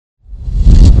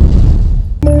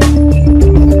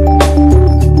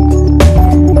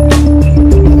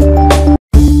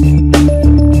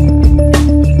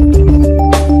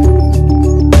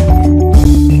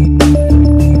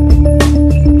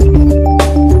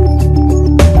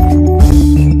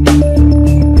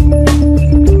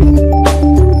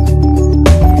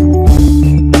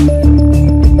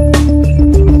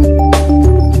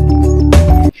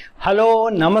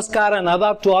Namaskar and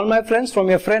Adab to all my friends from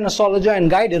your friend astrologer and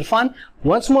guide Irfan,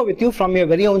 once more with you from your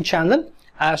very own channel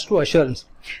Astro Assurance.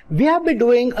 We have been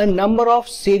doing a number of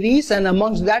series, and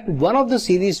amongst that one of the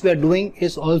series we are doing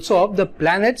is also of the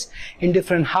planets in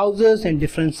different houses and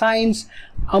different signs.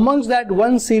 Amongst that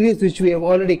one series which we have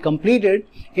already completed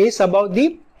is about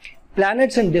the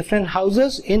planets in different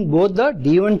houses in both the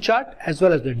D1 chart as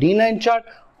well as the D9 chart.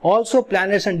 Also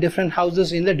planets in different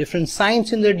houses in the different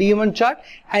signs in the D1 chart,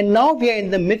 and now we are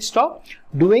in the midst of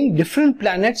doing different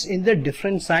planets in the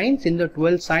different signs in the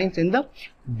 12 signs in the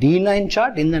D9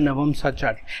 chart in the Navamsa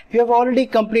chart. We have already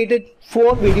completed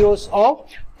 4 videos of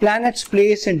planets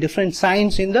placed in different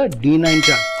signs in the D9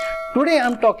 chart. Today I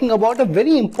am talking about a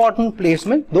very important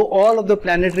placement, though all of the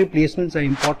planetary placements are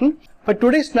important, but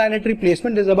today's planetary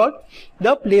placement is about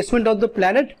the placement of the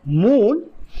planet Moon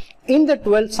in the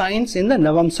 12 signs in the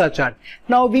Navamsa chart.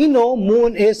 Now we know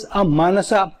Moon is a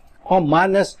Manasa or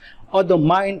Manas, or the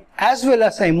mind, as well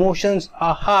as emotions,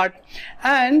 our heart,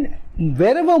 and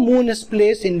wherever Moon is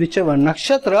placed in whichever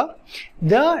nakshatra,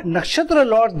 the nakshatra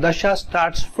lord dasha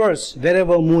starts first.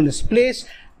 Wherever Moon is placed,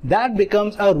 that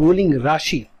becomes a ruling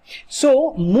Rashi.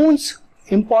 So Moon's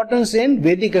importance in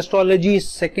Vedic astrology is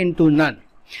second to none.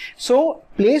 So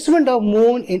placement of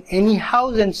Moon in any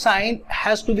house and sign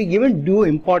has to be given due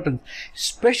importance,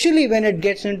 especially when it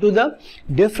gets into the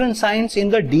different signs in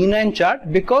the D9 chart,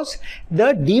 because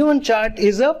the D1 chart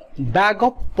is a bag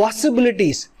of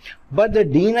possibilities, but the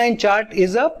D9 chart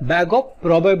is a bag of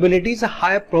probabilities. A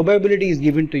higher probability is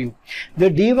given to you. The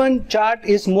D1 chart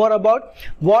is more about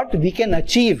what we can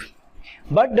achieve,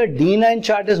 but the D9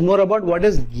 chart is more about what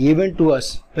is given to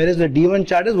us, whereas the D1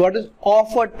 chart is what is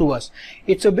offered to us.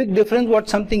 It's a big difference what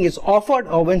something is offered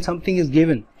or when something is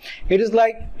given. It is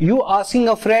like you asking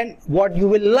a friend what you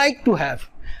will like to have,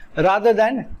 rather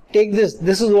than take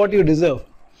this is what you deserve.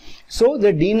 So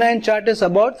the D9 chart is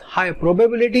about high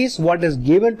probabilities, what is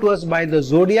given to us by the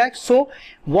zodiac. So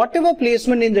whatever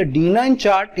placement in the D9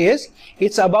 chart is,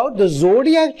 it's about the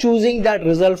zodiac choosing that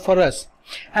result for us.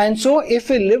 And so if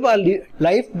we live our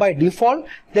life by default,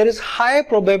 there is high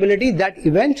probability that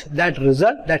event, that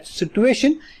result, that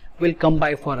situation will come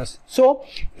by for us. So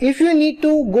if you need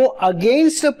to go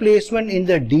against the placement in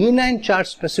the D9 chart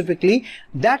specifically,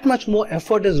 that much more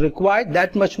effort is required,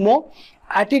 that much more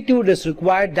attitude is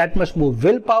required, that much more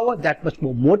willpower, that much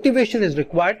more motivation is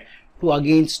required to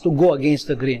go against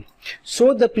the grain.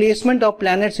 So the placement of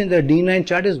planets in the D9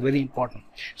 chart is very important.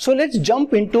 So let's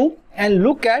jump into and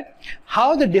look at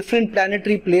how the different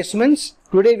planetary placements,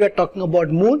 today we are talking about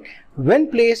Moon,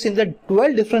 when placed in the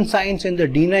 12 different signs in the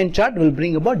D9 chart, will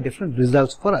bring about different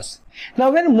results for us. Now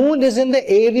when Moon is in the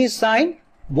Aries sign,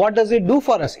 what does it do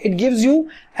for us? It gives you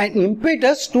an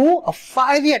impetus to a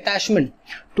fiery attachment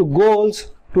to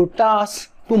goals, to tasks,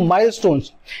 to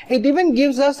milestones. It even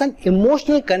gives us an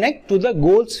emotional connect to the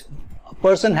goals a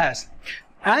person has.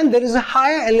 And there is a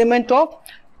higher element of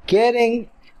caring,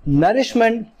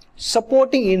 nourishment,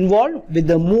 supporting involved with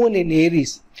the Moon in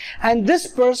Aries. And this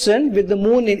person with the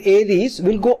Moon in Aries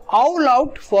will go all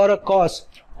out for a cause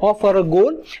or for a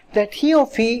goal that he or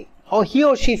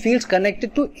she feels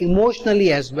connected to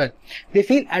emotionally as well. They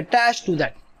feel attached to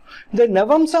that. The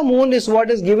Navamsa Moon is what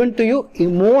is given to you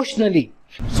emotionally.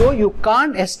 So you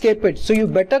can't escape it. So you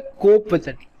better cope with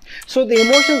it. So the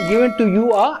emotions given to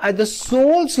you are at the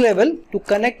soul's level to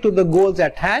connect to the goals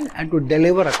at hand and to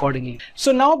deliver accordingly.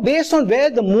 So now based on where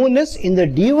the Moon is in the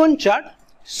D1 chart,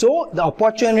 so the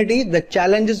opportunities, the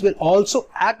challenges will also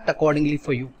act accordingly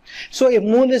for you. So if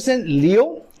Moon is in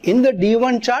Leo in the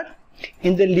D1 chart,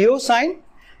 in the Leo sign,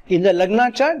 in the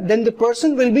Lagna chart, then the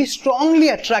person will be strongly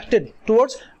attracted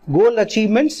towards goal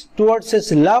achievements, towards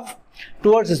his love,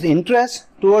 towards his interests,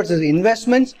 towards his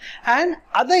investments, and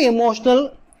other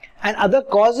emotional and other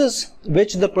causes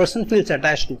which the person feels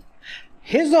attached to.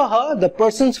 His or her, the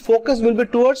person's focus will be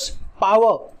towards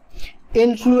power,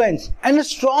 influence, and a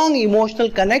strong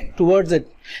emotional connect towards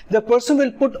it. The person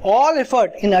will put all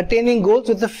effort in attaining goals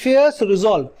with a fierce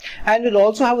resolve and will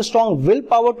also have a strong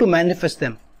willpower to manifest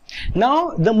them.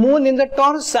 Now the Moon in the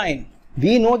Taurus sign,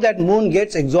 we know that Moon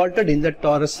gets exalted in the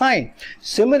Taurus sign.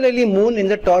 Similarly, Moon in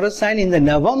the Taurus sign in the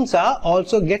Navamsa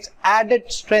also gets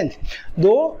added strength.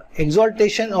 Though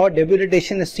exaltation or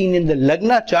debilitation is seen in the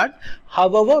Lagna chart,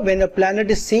 however, when a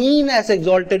planet is seen as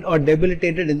exalted or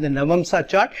debilitated in the Navamsa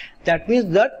chart, that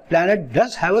means that planet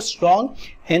does have a strong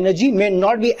energy, may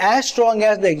not be as strong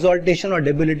as the exaltation or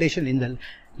debilitation in the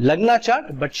Lagna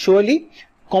chart, but surely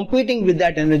competing with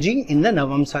that energy in the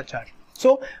Navamsa chart.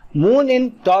 So Moon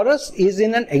in Taurus is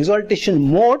in an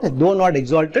exaltation mode, though not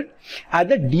exalted, at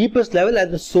the deepest level, at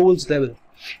the soul's level.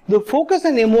 The focus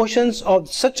and emotions of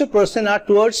such a person are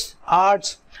towards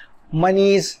arts,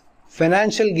 monies,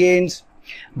 financial gains,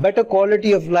 better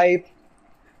quality of life,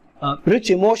 rich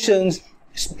emotions,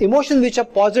 emotions which are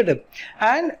positive,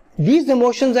 and these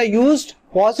emotions are used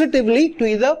positively to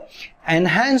either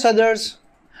enhance others,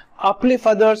 uplift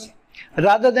others,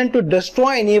 rather than to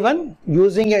destroy anyone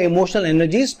using your emotional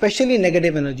energies, especially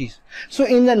negative energies. So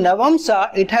in the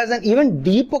Navamsa, it has an even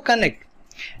deeper connect,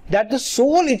 that the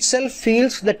soul itself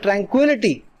feels the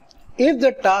tranquility if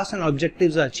the tasks and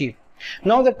objectives are achieved.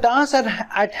 Now the tasks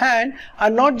at hand are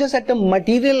not just at the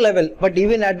material level, but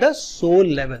even at the soul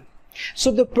level.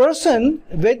 So the person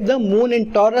with the moon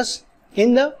in Taurus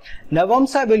in the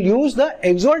Navamsa will use the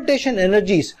exaltation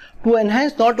energies to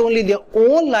enhance not only their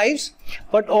own lives,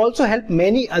 but also help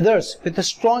many others with a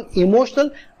strong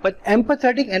emotional but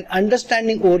empathetic and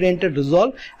understanding oriented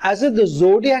resolve, as if the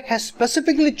zodiac has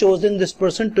specifically chosen this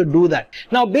person to do that.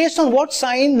 Now based on what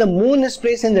sign the moon is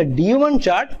placed in the D1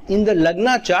 chart, in the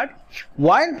Lagna chart,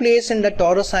 while placed in the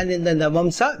Taurus sign in the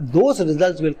Navamsa, those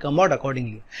results will come out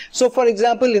accordingly. So for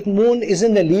example, if moon is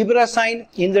in the Libra sign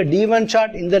in the D1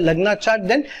 chart, in the Lagna chart,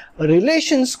 then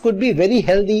relations could be very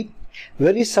healthy,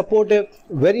 very supportive,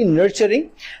 very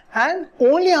nurturing, and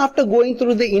only after going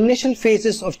through the initial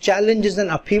phases of challenges and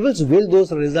upheavals will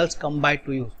those results come by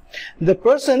to you. The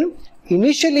person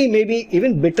initially may be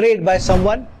even betrayed by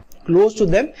someone close to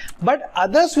them, but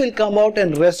others will come out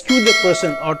and rescue the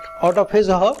person out of his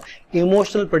or her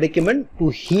emotional predicament, to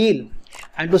heal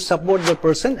and to support the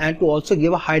person and to also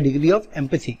give a high degree of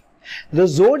empathy. The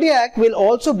zodiac will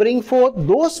also bring forth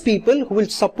those people who will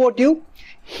support you,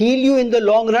 heal you in the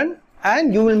long run,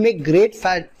 and you will make great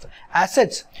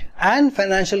assets and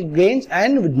financial gains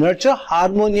and nurture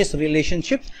harmonious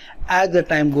relationships as the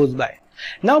time goes by.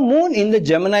 Now moon in the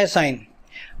Gemini sign.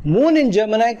 Moon in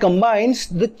Gemini combines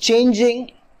the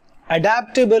changing,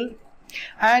 adaptable,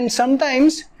 and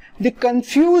sometimes the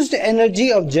confused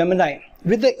energy of Gemini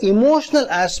with the emotional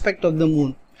aspect of the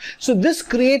moon. So this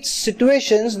creates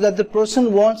situations that the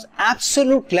person wants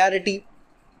absolute clarity,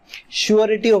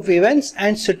 surety of events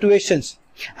and situations,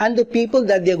 and the people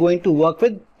that they are going to work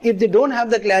with. If they don't have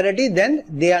the clarity, then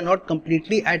they are not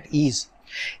completely at ease.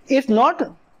 If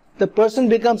not, the person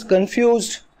becomes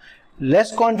confused,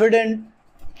 less confident,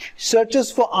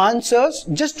 searches for answers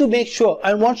just to make sure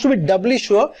and wants to be doubly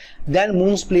sure than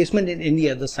moon's placement in any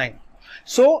other sign.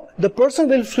 So the person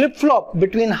will flip-flop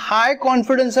between high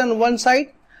confidence on one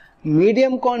side,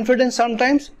 medium confidence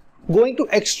sometimes, going to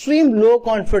extreme low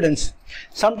confidence,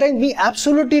 sometimes be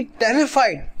absolutely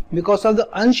terrified because of the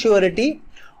unsurety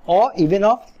or even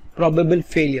of probable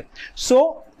failure.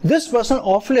 So this person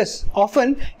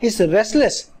often is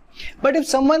restless, but if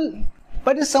someone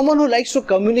who likes to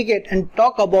communicate and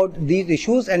talk about these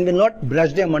issues and will not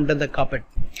brush them under the carpet.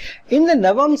 In the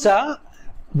Navamsa,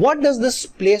 what does this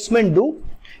placement do?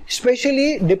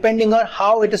 Especially depending on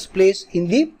how it is placed in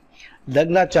the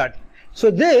Lagna chart. So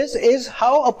this is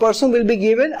how a person will be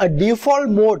given a default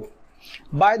mode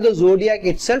by the zodiac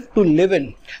itself to live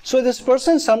in. So this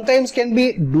person sometimes can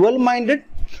be dual-minded,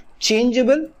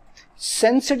 changeable,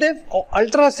 sensitive or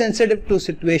ultra sensitive to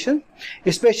situations,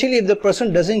 especially if the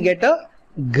person doesn't get a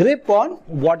grip on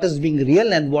what is being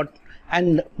real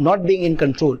and not being in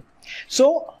control.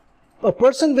 So a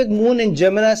person with moon in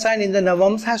Gemini sign in the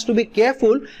Navamsa has to be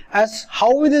careful as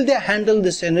how will they handle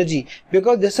this energy,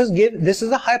 because this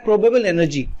is a high probable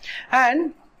energy,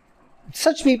 and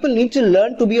such people need to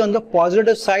learn to be on the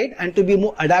positive side and to be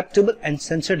more adaptable and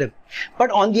sensitive. But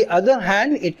on the other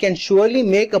hand, it can surely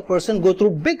make a person go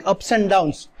through big ups and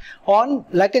downs on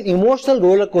like an emotional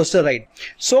roller coaster ride.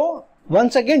 So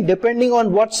once again, depending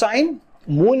on what sign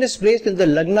moon is placed in the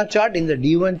Lagna chart, in the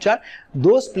D1 chart,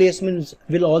 those placements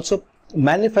will also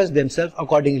manifest themselves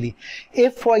accordingly.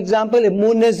 If for example, if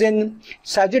moon is in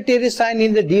Sagittarius sign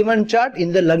in the D1 chart,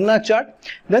 in the Lagna chart,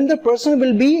 then the person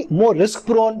will be more risk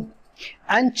prone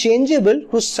and changeable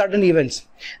to sudden events.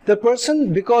 The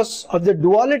person, because of the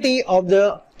duality of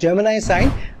the Gemini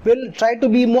sign, will try to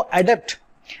be more adept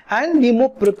and be more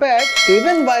prepared,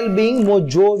 even while being more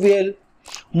jovial,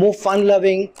 more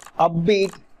fun-loving,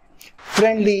 upbeat,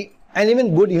 friendly, and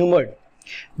even good-humored.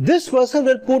 This person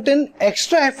will put in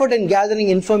extra effort in gathering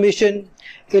information,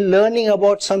 in learning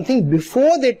about something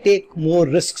before they take more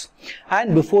risks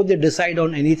and before they decide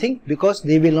on anything, because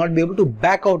they will not be able to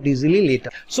back out easily later.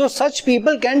 So such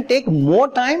people can take more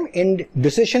time in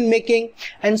decision making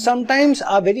and sometimes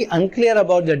are very unclear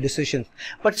about their decisions,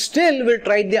 but still will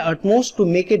try their utmost to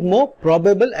make it more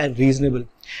probable and reasonable.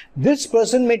 This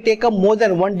person may take up more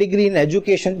than 1 degree in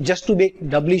education just to make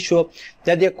doubly sure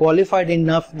that they are qualified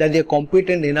enough, that they are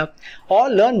competent enough, or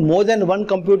learn more than 1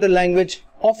 computer language,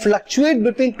 or fluctuate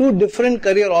between 2 different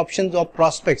career options or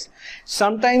prospects,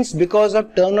 sometimes because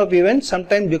of turn of events,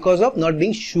 sometimes because of not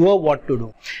being sure what to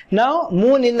do. Now,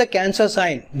 moon in the Cancer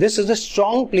sign. This is a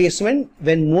strong placement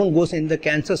when moon goes in the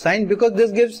Cancer sign, because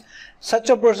this gives such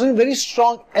a person very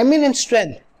strong, eminent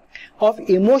strength of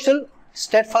emotional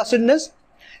steadfastness,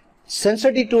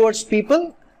 sensitivity towards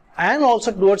people, and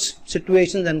also towards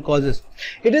situations and causes.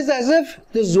 It is as if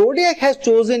the zodiac has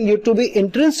chosen you to be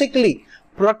intrinsically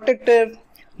protective,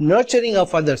 nurturing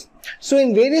of others. So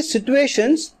in various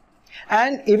situations,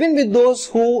 and even with those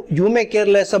who you may care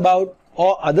less about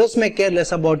or others may care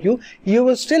less about you, you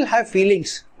will still have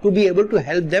feelings to be able to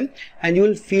help them, and you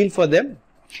will feel for them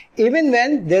even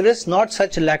when there is not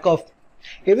such a lack of,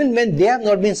 even when they have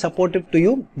not been supportive to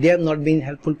you, they have not been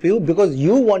helpful to you, because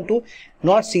you want to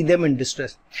not see them in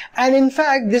distress. And in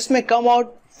fact, this may come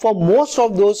out for most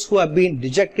of those who have been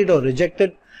dejected or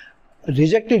rejected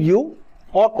you,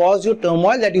 or cause you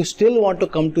turmoil, that you still want to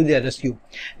come to their rescue.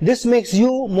 This makes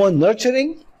you more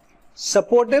nurturing,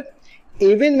 supportive,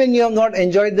 even when you have not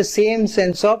enjoyed the same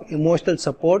sense of emotional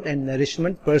support and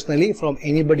nourishment personally from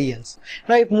anybody else.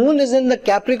 Now, if moon is in the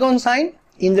Capricorn sign,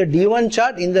 in the D1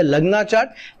 chart, in the Lagna chart,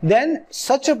 then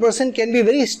such a person can be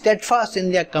very steadfast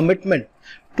in their commitment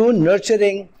to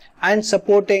nurturing and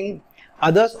supporting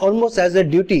others almost as a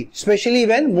duty, especially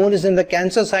when moon is in the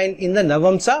Cancer sign in the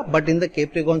Navamsa, but in the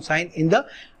Capricorn sign in the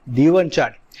D1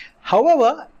 chart.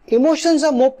 However, emotions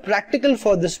are more practical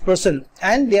for this person,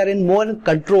 and they are more in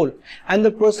control, and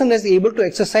the person is able to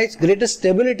exercise greater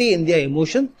stability in their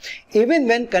emotions, even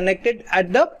when connected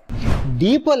at the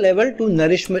deeper level to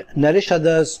nourish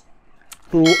others,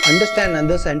 to understand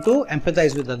others, and to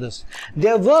empathize with others.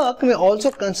 Their work may also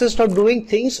consist of doing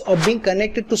things or being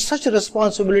connected to such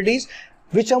responsibilities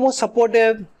which are more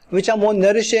supportive, which are more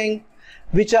nourishing,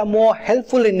 which are more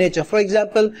helpful in nature. For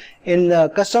example, in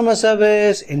customer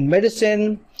service, in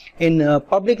medicine, in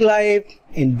public life,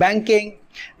 in banking,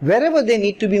 wherever they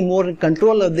need to be more in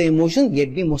control of the emotions,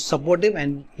 yet be more supportive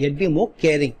and yet be more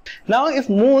caring. Now, if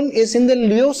moon is in the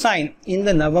Leo sign in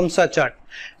the Navamsa chart,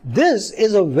 this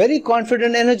is a very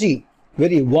confident energy,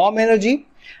 very warm energy,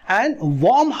 and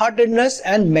warm-heartedness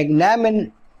and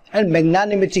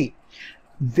magnanimity,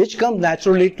 which comes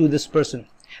naturally to this person.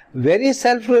 Very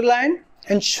self-reliant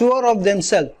and sure of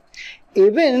themselves,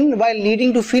 even while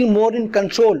needing to feel more in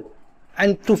control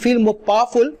and to feel more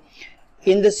powerful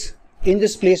in this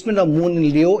placement of moon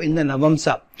in Leo in the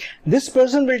Navamsa. This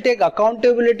person will take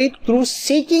accountability through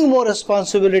seeking more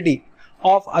responsibility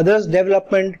of others'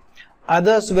 development,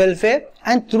 others' welfare,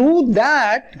 and through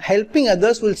that helping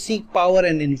others will seek power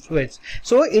and influence.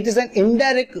 So it is an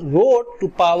indirect road to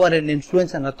power and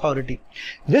influence and authority.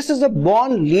 This is a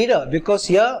born leader, because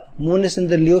here moon is in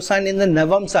the Leo sign in the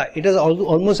Navamsa. It is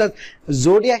almost as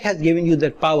zodiac has given you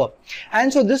that power.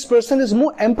 And so this person is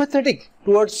more empathetic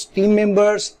towards team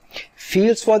members,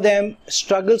 feels for them,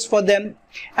 struggles for them,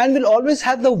 and will always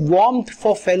have the warmth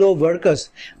for fellow workers,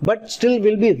 but still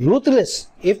will be ruthless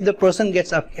if the person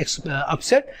gets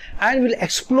upset, and will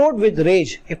explode with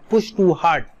rage if pushed too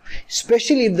hard,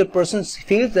 especially if the person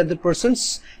feels that the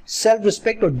person's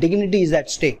self-respect or dignity is at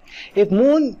stake. If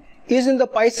moon is in the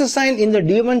Pisces sign in the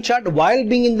D1 chart while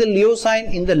being in the Leo sign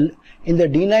in the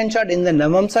D9 chart, in the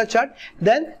Navamsa chart,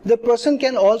 then the person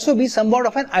can also be somewhat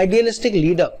of an idealistic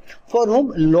leader for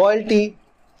whom loyalty,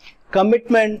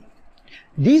 commitment,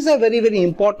 these are very, very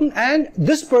important, and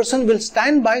this person will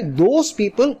stand by those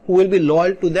people who will be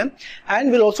loyal to them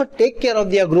and will also take care of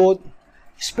their growth,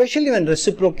 especially when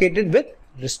reciprocated with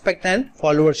respect and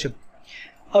followership.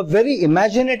 A very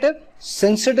imaginative,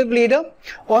 sensitive leader,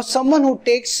 or someone who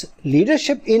takes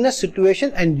leadership in a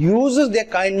situation and uses their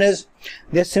kindness,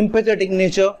 their sympathetic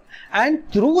nature, and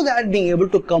through that being able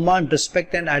to command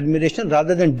respect and admiration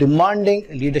rather than demanding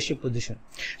leadership position.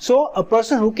 So a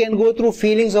person who can go through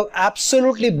feelings of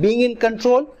absolutely being in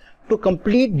control to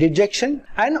complete dejection,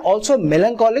 and also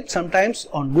melancholic sometimes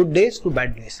on good days to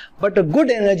bad days, but a good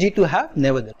energy to have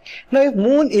nevertheless. Now, if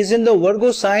moon is in the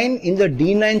Virgo sign in the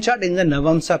D9 chart, in the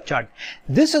Navamsa chart,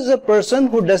 this is a person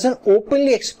who doesn't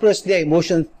openly express their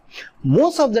emotions.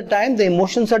 Most of the time the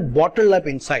emotions are bottled up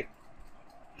inside.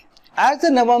 As the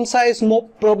Navamsa is more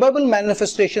probable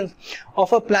manifestation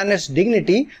of a planet's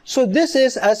dignity, so this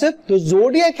is as if the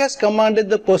zodiac has commanded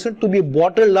the person to be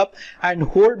bottled up and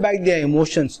hold back their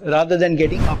emotions rather than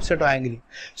getting upset or angry.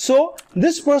 So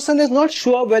this person is not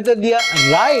sure whether they are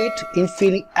right in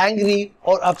feeling angry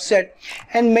or upset,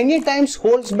 and many times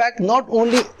holds back not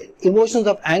only emotions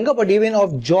of anger but even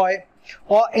of joy,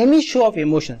 or any show of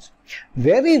emotions.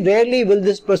 Very rarely will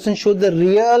this person show the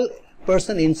real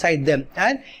person inside them,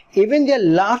 and even their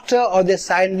laughter or their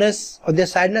sadness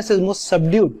is more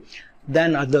subdued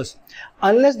than others,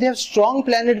 unless they have strong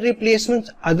planetary placements.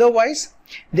 Otherwise,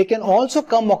 they can also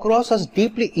come across as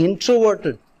deeply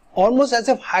introverted, almost as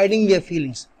if hiding their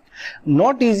feelings.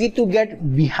 Not easy to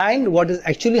get behind what is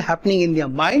actually happening in their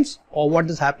minds or what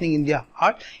is happening in their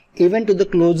heart, even to the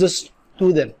closest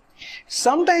to them.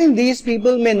 Sometimes these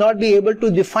people may not be able to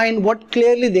define what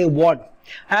clearly they want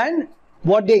and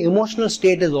what their emotional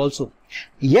state is also.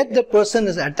 Yet the person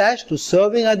is attached to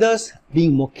serving others,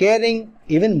 being more caring,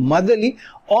 even motherly,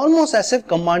 almost as if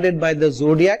commanded by the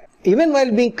zodiac, even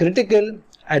while being critical,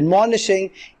 admonishing,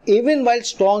 even while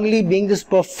strongly being this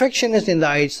perfectionist in the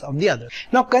eyes of the other.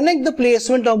 Now connect the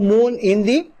placement of moon in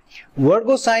the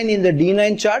Virgo sign in the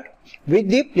D9 chart with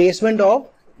the placement of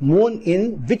moon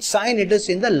in which sign it is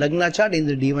in the Lagna chart in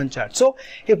the D1 chart. So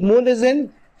if moon is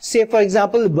in, say for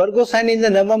example, Virgo sign in the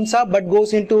Navamsa but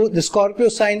goes into the Scorpio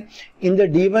sign in the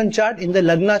D1 chart, in the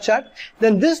Lagna chart,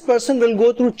 then this person will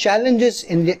go through challenges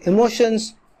in their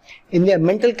emotions, in their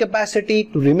mental capacity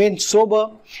to remain sober,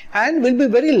 and will be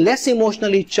very less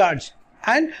emotionally charged,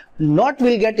 and will not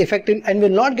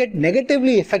get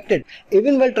negatively affected,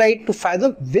 even while trying to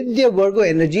fathom with their Virgo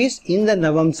energies in the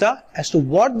Navamsa as to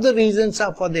what the reasons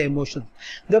are for their emotions.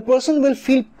 The person will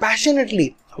feel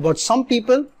passionately about some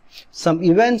people, some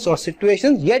events or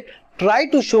situations, yet try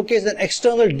to showcase an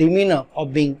external demeanor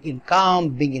of being in calm,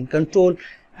 being in control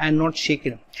and not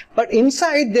shaken. But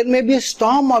inside there may be a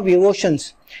storm of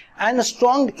emotions, and a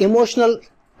strong emotional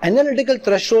analytical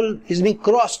threshold is being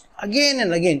crossed again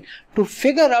and again to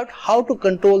figure out how to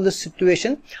control the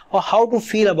situation or how to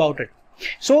feel about it.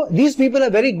 So these people are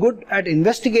very good at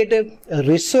investigative,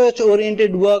 research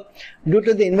oriented work due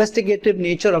to the investigative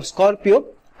nature of Scorpio,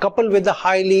 coupled with the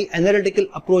highly analytical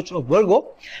approach of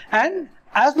Virgo. And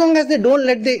as long as they don't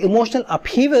let the emotional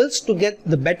upheavals to get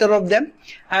the better of them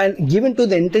and given to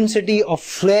the intensity of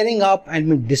flaring up and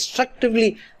being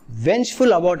destructively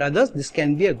vengeful about others, this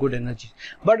can be a good energy.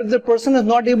 But if the person is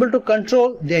not able to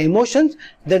control their emotions,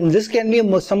 then this can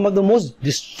be some of the most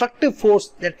destructive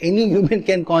force that any human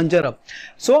can conjure up.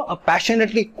 So a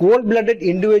passionately cold-blooded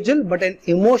individual but an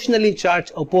emotionally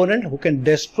charged opponent who can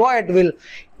destroy at will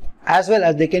as well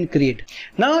as they can create.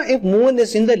 Now if moon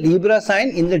is in the Libra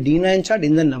sign in the D9 chart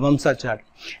in the Navamsa chart,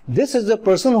 this is the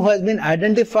person who has been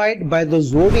identified by the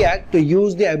zodiac to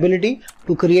use the ability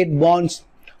to create bonds,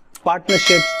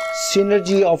 partnerships,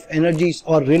 synergy of energies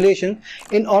or relations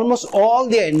in almost all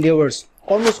their endeavors,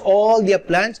 almost all their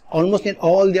plans, almost in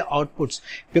all their outputs,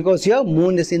 because here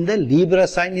moon is in the Libra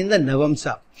sign in the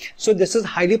Navamsa. So this is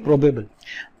highly probable.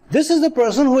 This is the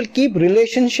person who will keep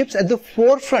relationships at the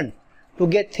forefront to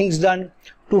get things done,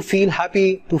 to feel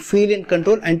happy, to feel in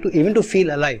control, and to even to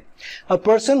feel alive. A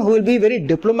person who will be very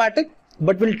diplomatic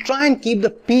but will try and keep the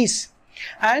peace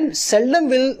and seldom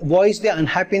will voice their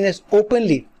unhappiness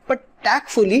openly, but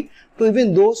tactfully to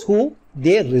even those who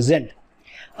they resent.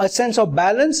 A sense of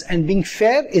balance and being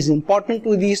fair is important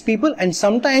to these people, and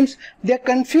sometimes they are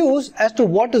confused as to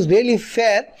what is really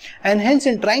fair, and hence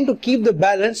in trying to keep the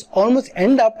balance almost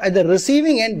end up at the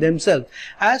receiving end themselves.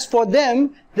 As for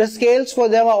them, the scales for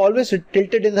them are always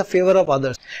tilted in the favor of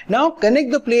others. Now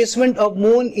connect the placement of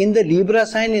moon in the Libra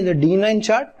sign in the D9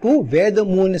 chart to where the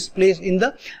moon is placed in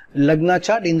the Lagna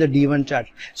chart in the D1 chart.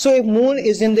 So if moon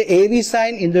is in the Aries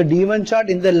sign in the D1 chart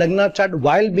in the Lagna chart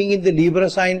while being in the Libra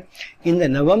sign in the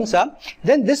Navamsa,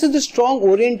 then this is the strong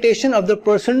orientation of the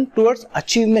person towards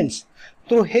achievements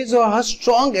through his or her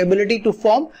strong ability to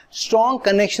form strong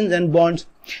connections and bonds.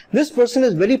 This person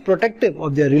is very protective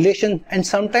of their relations and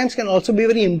sometimes can also be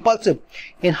very impulsive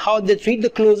in how they treat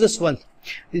the closest ones.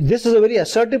 This is a very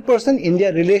assertive person in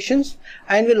their relations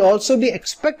and will also be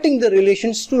expecting the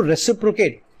relations to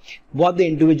reciprocate what the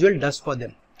individual does for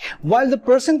them. While the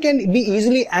person can be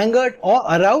easily angered or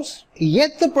aroused,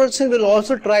 yet the person will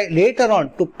also try later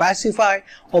on to pacify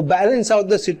or balance out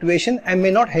the situation and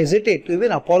may not hesitate to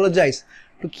even apologize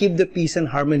to keep the peace and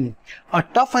harmony. A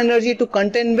tough energy to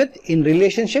contend with in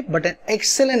relationship, but an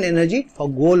excellent energy for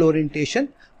goal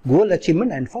orientation, goal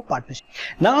achievement and for partnership.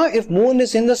 Now if moon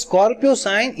is in the Scorpio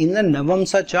sign in the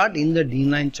Navamsa chart in the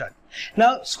D9 chart.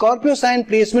 Now Scorpio sign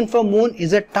placement for moon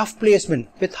is a tough placement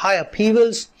with high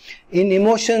upheavals in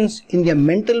emotions, in their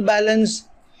mental balance,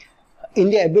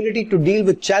 in their ability to deal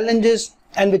with challenges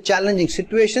and with challenging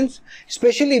situations,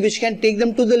 especially which can take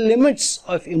them to the limits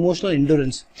of emotional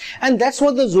endurance. And that's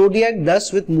what the zodiac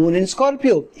does with moon in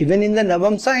Scorpio, even in the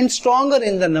Navamsa and stronger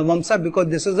in the Navamsa, because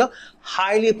this is a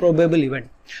highly probable event.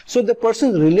 So the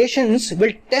person's relations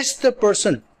will test the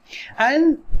person,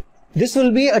 and This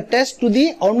will be a test to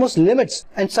the almost limits,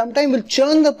 and sometimes will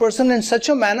churn the person in such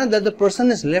a manner that the person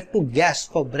is left to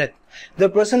gasp for breath. The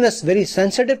person is very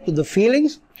sensitive to the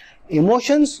feelings,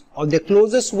 emotions of their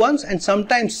closest ones, and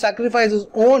sometimes sacrifices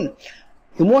own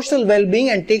emotional well-being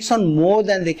and takes on more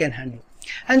than they can handle.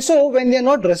 And so when they are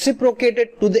not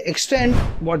reciprocated to the extent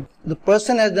what the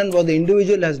person has done, what the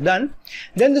individual has done,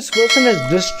 then this person is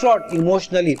distraught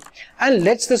emotionally and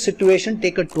lets the situation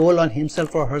take a toll on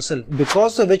himself or herself,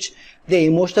 because of which their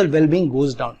emotional well-being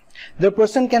goes down. The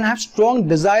person can have strong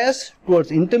desires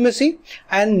towards intimacy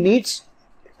and needs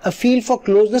a feel for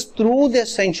closeness through their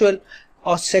sensual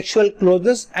or sexual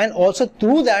closeness, and also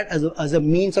through that as a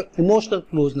means of emotional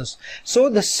closeness.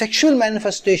 So the sexual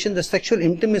manifestation, the sexual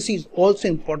intimacy is also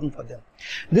important for them.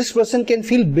 This person can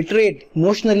feel betrayed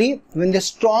emotionally when their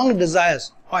strong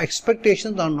desires or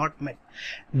expectations are not met.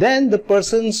 Then the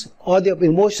person's or their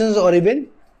emotions or even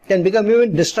can become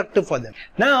even destructive for them.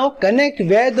 Now connect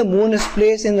where the moon is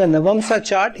placed in the Navamsa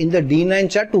chart, in the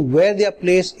D9 chart, to where they are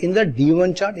placed in the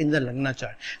D1 chart, in the Lagna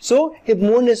chart. So if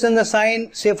moon is in the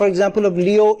sign, say for example of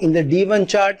Leo, in the D1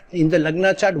 chart, in the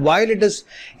Lagna chart, while it is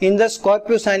in the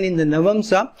Scorpio sign in the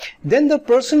Navamsa, then the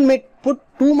person may put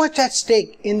too much at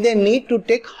stake in their need to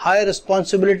take higher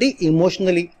responsibility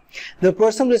emotionally. The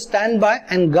person will stand by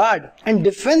and guard and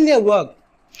defend their work,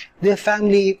 their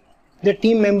family, the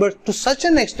team members to such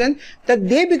an extent that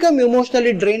they become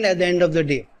emotionally drained at the end of the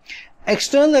day.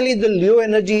 Externally, the Leo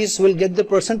energies will get the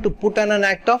person to put on an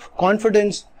act of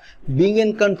confidence, being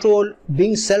in control,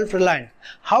 being self-reliant.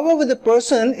 However, the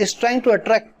person is trying to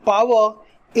attract power,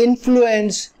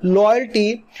 influence,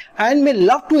 loyalty, and may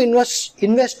love to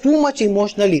invest too much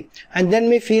emotionally, and then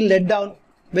may feel let down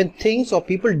when things or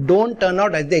people don't turn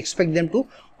out as they expect them to,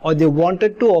 or they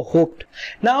wanted to or hoped.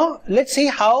 Now let's see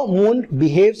how moon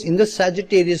behaves in the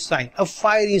Sagittarius sign, a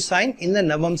fiery sign in the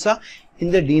Navamsa in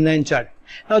the D9 chart.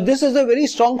 Now this is a very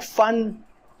strong, fun,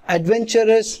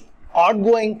 adventurous,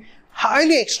 outgoing,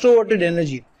 highly extroverted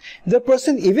energy. The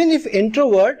person, even if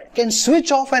introvert, can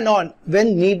switch off and on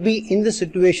when need be in the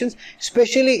situations,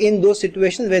 especially in those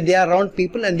situations where they are around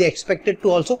people and they are expected to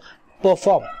also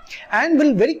perform, and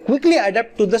will very quickly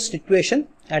adapt to the situation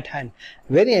at hand.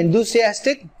 Very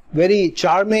enthusiastic, very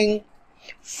charming,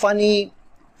 funny,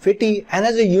 witty, and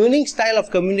has a unique style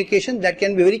of communication that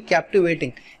can be very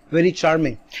captivating, very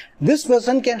charming. This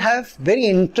person can have very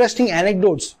interesting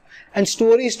anecdotes and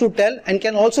stories to tell, and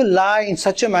can also lie in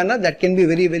such a manner that can be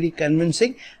very, very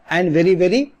convincing and very,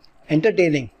 very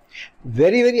entertaining.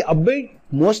 Very, very upbeat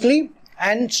mostly,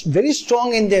 and very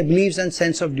strong in their beliefs and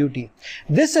sense of duty.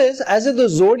 This is as if the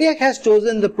zodiac has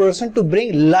chosen the person to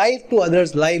bring life to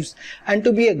others' lives and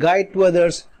to be a guide to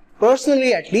others,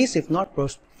 personally at least, if not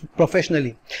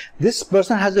professionally. This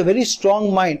person has a very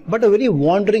strong mind, but a very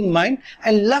wandering mind,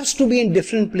 and loves to be in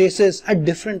different places at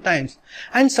different times,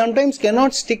 and sometimes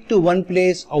cannot stick to one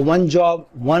place or one job,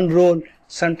 one role,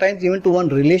 sometimes even to one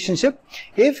relationship,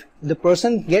 if the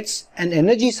person gets an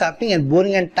energy sapping and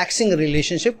boring and taxing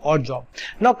relationship or job.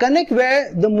 Now connect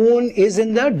where the moon is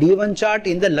in the D1 chart,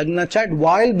 in the Lagna chart,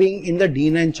 while being in the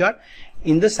D9 chart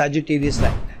in the Sagittarius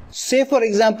sign. Say for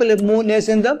example, if moon is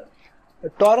in the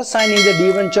Taurus sign in the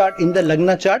D1 chart, in the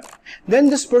Lagna chart, then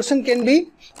this person can be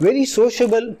very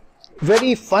sociable,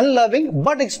 very fun-loving,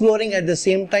 but exploring at the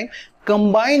same time,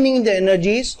 combining the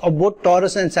energies of both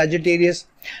Taurus and Sagittarius.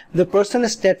 The person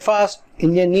is steadfast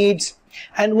in their needs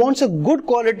and wants a good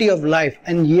quality of life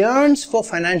and yearns for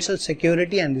financial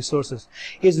security and resources.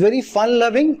 Is very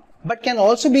fun-loving, but can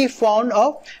also be fond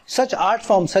of such art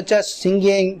forms such as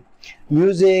singing,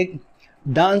 music,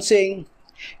 dancing.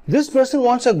 This person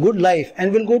wants a good life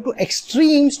and will go to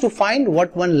extremes to find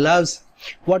what one loves,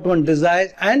 what one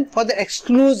desires, and for the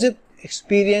exclusive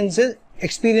experiences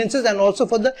and also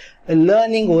for the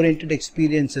learning oriented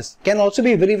experiences. Can also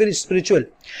be very, very spiritual.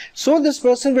 So this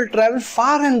person will travel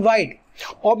far and wide,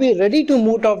 or be ready to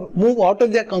move out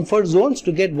of their comfort zones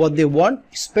to get what they want,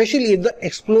 especially if the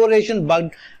exploration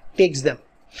bug takes them.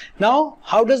 Now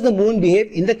how does the moon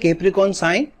behave in the Capricorn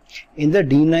sign in the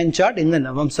D9 chart, in the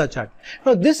Navamsa chart?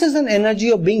 Now this is an energy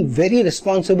of being very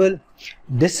responsible,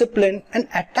 disciplined, and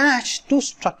attached to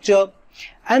structure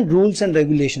and rules and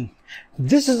regulation.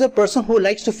 This is a person who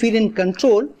likes to feel in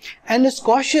control and is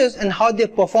cautious in how they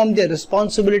perform their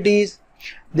responsibilities,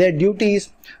 their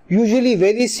duties, usually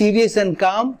very serious and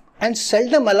calm, and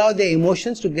seldom allow their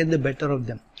emotions to get the better of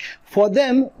them. For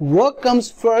them, work comes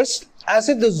first, as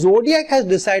if the zodiac has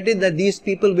decided that these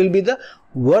people will be the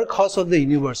workhorse of the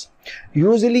universe.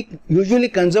 Usually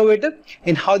conservative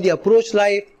in how they approach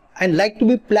life and like to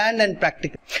be planned and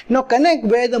practical. Now connect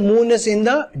where the moon is in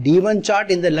the D1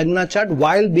 chart, in the Lagna chart,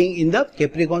 while being in the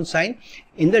Capricorn sign,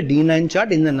 in the D9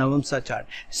 chart, in the Navamsa chart.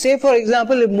 Say for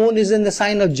example, if moon is in the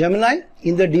sign of Gemini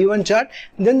in the D1 chart,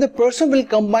 then the person will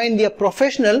combine their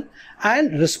professional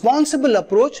and responsible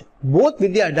approach, both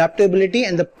with the adaptability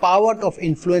and the power of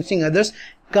influencing others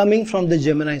coming from the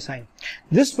Gemini sign.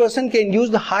 This person can use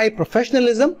the high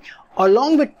professionalism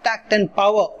along with tact and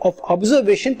power of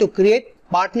observation to create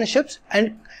partnerships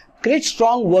and create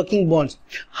strong working bonds.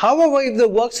 However, if the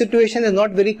work situation is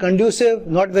not very conducive,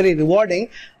 not very rewarding,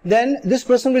 then this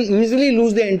person will easily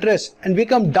lose their interest and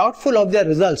become doubtful of their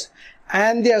results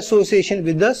and their association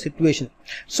with the situation.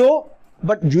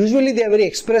 But usually they are very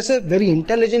expressive, very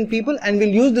intelligent people, and will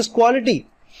use this quality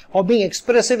of being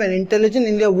expressive and intelligent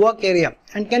in their work area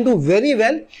and can do very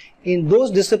well in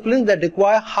those disciplines that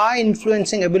require high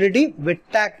influencing ability with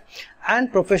tact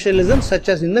and professionalism, such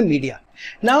as in the media.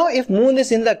 Now, if moon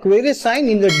is in the Aquarius sign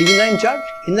in the D9 chart,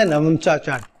 in the Navamsa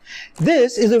chart,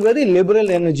 this is a very liberal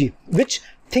energy which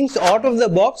thinks out of the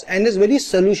box and is very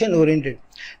solution oriented.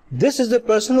 This is the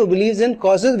person who believes in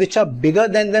causes which are bigger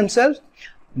than themselves,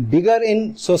 bigger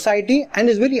in society, and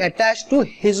is very attached to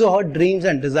his or her dreams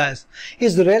and desires.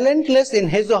 Is relentless in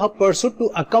his or her pursuit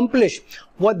to accomplish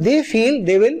what they feel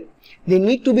they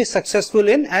need to be successful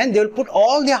in, and they will put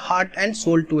all their heart and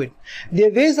soul to it.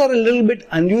 Their ways are a little bit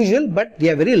unusual, but they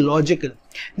are very logical.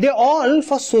 They are all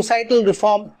for societal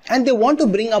reform, and they want to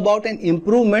bring about an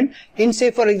improvement in,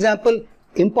 say for example,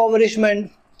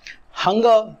 impoverishment,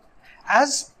 hunger.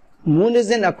 As moon is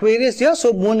in Aquarius here,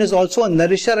 so moon is also a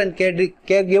nourisher and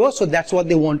caregiver, so that's what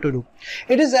they want to do.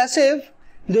 It is as if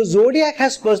the zodiac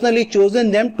has personally chosen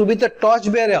them to be the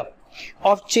torchbearer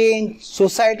of change,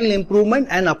 societal improvement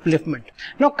and upliftment.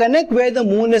 Now connect where the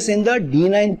moon is in the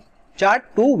D9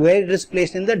 chart to where it is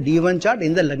placed in the D1 chart,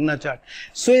 in the Lagna chart.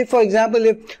 So if for example,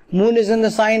 if moon is in the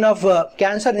sign of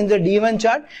Cancer in the D1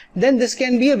 chart, then this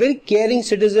can be a very caring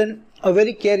citizen, a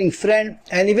very caring friend,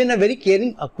 and even a very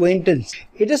caring acquaintance.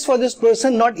 It is for this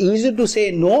person not easy to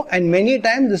say no, and many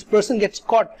times this person gets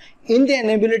caught in the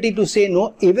inability to say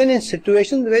no, even in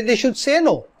situations where they should say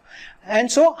no.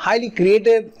 And so highly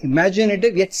creative,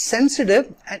 imaginative, yet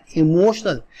sensitive and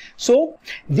emotional. So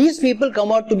these people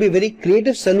come out to be very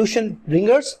creative solution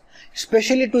bringers,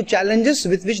 especially to challenges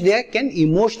with which they can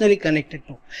emotionally connected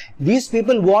to. These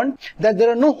people want that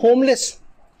there are no homeless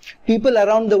people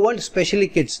around the world, especially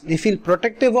kids. They feel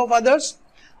protective of others,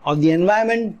 of the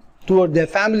environment, toward their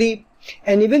family,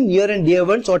 and even near and dear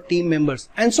ones or team members.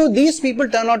 And so these people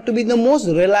turn out to be the most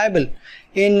reliable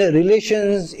in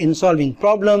relations, in solving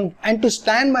problems, and to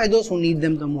stand by those who need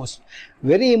them the most.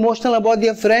 Very emotional about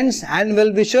their friends and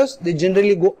well-wishers. They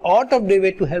generally go out of their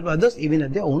way to help others even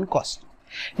at their own cost.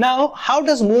 Now, how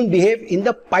does moon behave in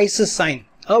the Pisces sign?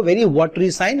 A very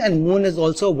watery sign, and moon is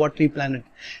also a watery planet.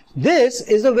 This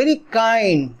is a very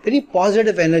kind, very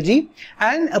positive energy,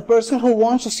 and a person who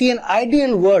wants to see an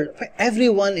ideal world where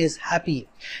everyone is happy.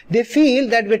 They feel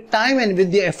that with time and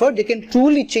with their effort, they can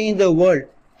truly change the world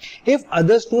if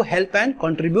others do help and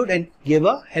contribute and give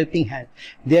a helping hand.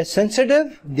 They are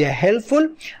sensitive, they are helpful,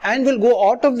 and will go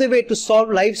out of their way to solve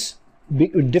life's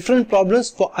different problems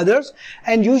for others.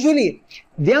 And usually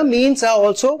their means are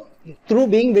also through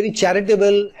being very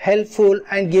charitable, helpful,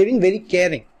 and giving, very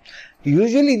caring.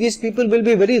 Usually these people will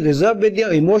be very reserved with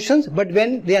their emotions, but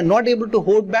when they are not able to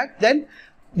hold back, then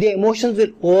their emotions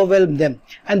will overwhelm them,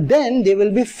 and then they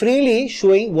will be freely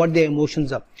showing what their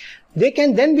emotions are. They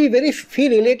can then be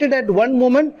feel elated at one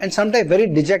moment and sometimes very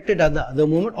dejected at the other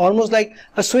moment, almost like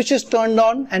a switch is turned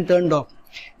on and turned off.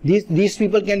 These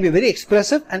people can be very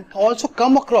expressive and also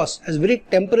come across as very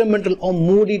temperamental or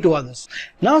moody to others.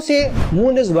 Now say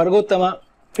moon is Vargottama,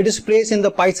 it is placed in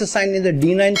the Pisces sign in the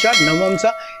D9 chart,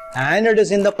 Navamsa, and it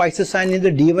is in the Pisces sign in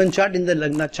the D1 chart, in the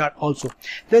Lagna chart also.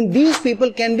 Then these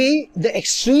people can be the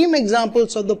extreme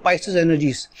examples of the Pisces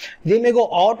energies. They may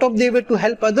go out of their way to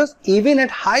help others even at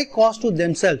high cost to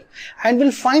themselves, and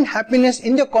will find happiness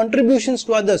in their contributions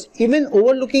to others, even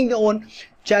overlooking their own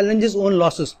challenges, own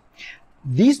losses.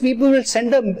 These people will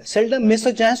seldom miss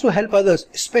a chance to help others,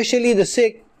 especially the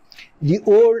sick, the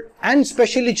old, and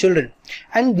especially children.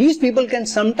 And these people can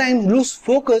sometimes lose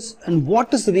focus on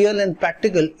what is real and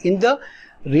practical in the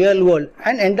real world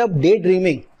and end up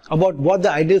daydreaming about what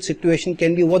the ideal situation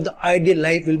can be, what the ideal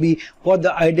life will be, what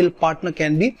the ideal partner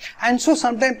can be, and so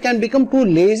sometimes can become too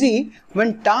lazy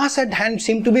when tasks at hand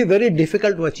seem to be very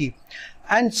difficult to achieve.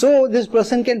 And so this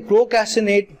person can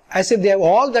procrastinate as if they have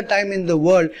all the time in the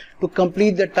world to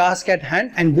complete the task at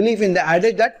hand, and believe in the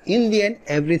adage that in the end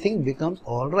everything becomes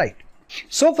all right.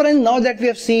 So friends, now that we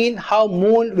have seen how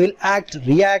moon will act,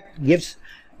 react, gives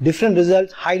different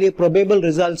results, highly probable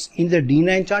results in the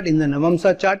D9 chart, in the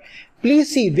Navamsa chart.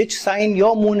 Please see which sign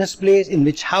your moon has placed in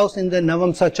which house in the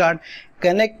Navamsa chart.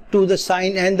 Connect to the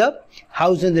sign and the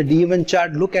house in the D1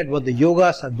 chart. Look at what the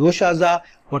yogas or doshas are,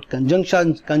 what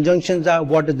conjunctions are,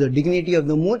 what is the dignity of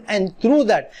the moon, and through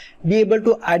that be able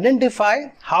to identify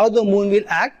how the moon will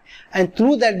act, and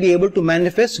through that be able to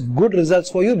manifest good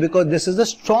results for you, because this is a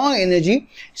strong energy,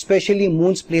 especially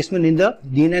moon's placement in the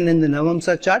D9 and the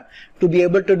Navamsa chart, to be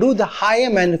able to do the higher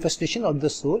manifestation of the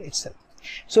soul itself.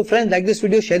 So friends, like this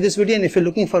video, share this video, and if you're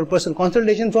looking for a personal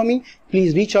consultation from me,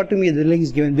 please reach out to me. The link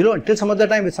is given below. Until some other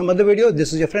time with some other video,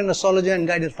 this is your friend, astrologer and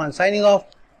guide Irfan, signing off.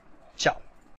 Ciao.